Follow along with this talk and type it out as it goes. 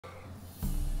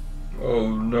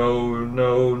Oh no,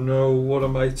 no, no, what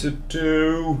am I to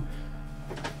do?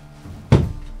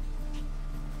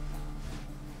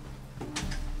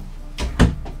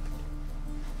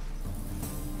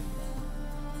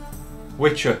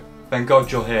 Witcher, thank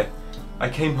God you're here. I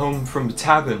came home from the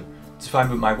tavern to find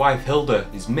that my wife Hilda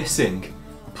is missing.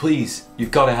 Please,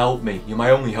 you've got to help me. You're my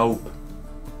only hope.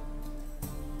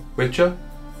 Witcher?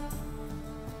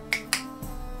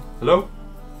 Hello?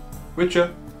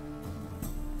 Witcher?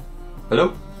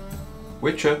 Hello?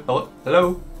 Witcher? Hello?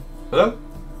 Hello? Hello?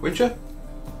 Witcher?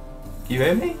 Can you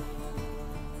hear me?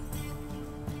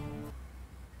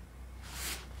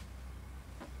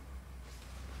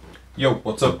 Yo,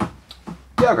 what's up?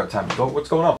 Yeah, I got time to talk. What's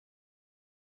going on?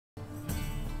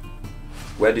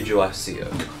 Where did you last see her?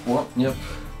 What? Yep.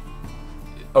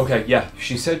 Okay, yeah.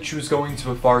 She said she was going to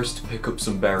the forest to pick up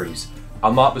some berries.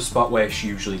 I'll mark the spot where she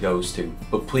usually goes to.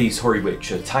 But please hurry,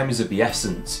 Witcher. Time is of the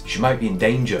essence. She might be in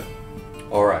danger.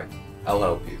 Alright, I'll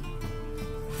help you.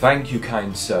 Thank you,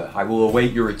 kind sir. I will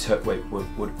await your return. Wait,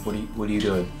 what are you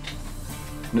doing?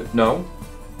 No.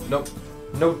 No,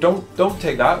 don't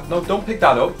take that. No, don't pick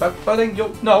that up. That ain't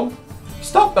your... No.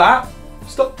 Stop that.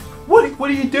 Stop. What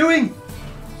are you doing?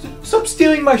 Stop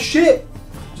stealing my shit.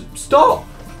 Stop.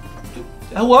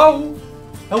 Hello?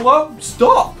 Hello?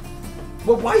 Stop.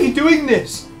 Why are you doing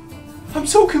this? I'm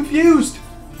so confused.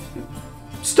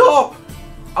 Stop.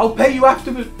 I'll pay you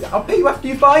after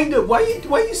you find it. Why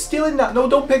are you stealing that? No,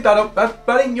 don't pick that up.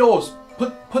 That ain't yours.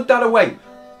 Put that away.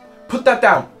 Put that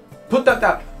down. Put that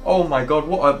down. Oh my God,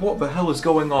 what the hell is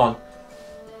going on?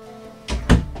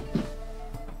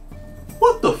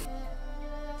 What the f?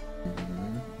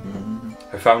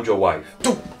 I found your wife.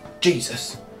 Oh,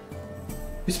 Jesus.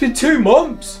 It's been 2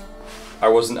 months. I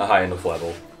wasn't a high enough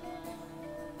level.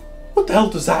 What the hell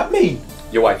does that mean?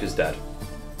 Your wife is dead.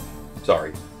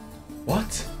 Sorry.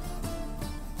 What?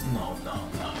 No.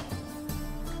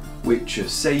 Witcher,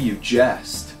 say you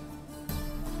jest.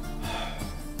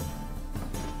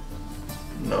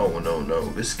 No,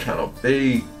 this cannot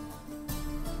be.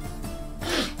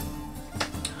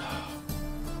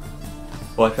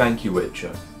 Well, I thank you,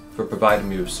 Witcher, for providing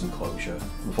me with some closure.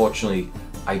 Unfortunately,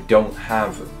 I don't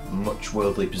have much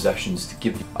worldly possessions to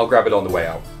give you. I'll grab it on the way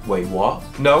out. Wait, what?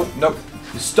 No,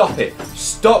 stop it.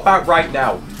 Stop that right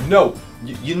now. No,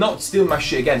 you're not stealing my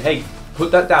shit again. Hey,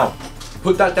 put that down.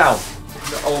 Put that down.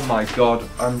 Oh my God,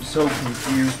 I'm so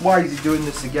confused. Why is he doing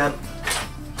this again?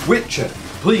 Witcher,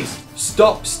 please.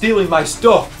 Stop stealing my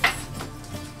stuff!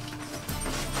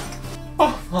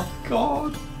 Oh my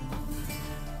God!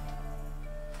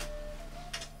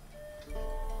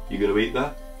 You gonna eat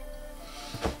that?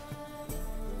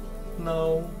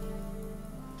 No.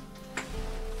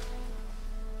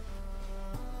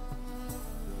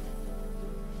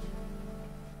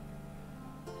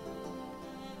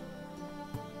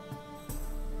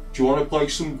 Do you want to play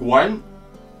some Gwent?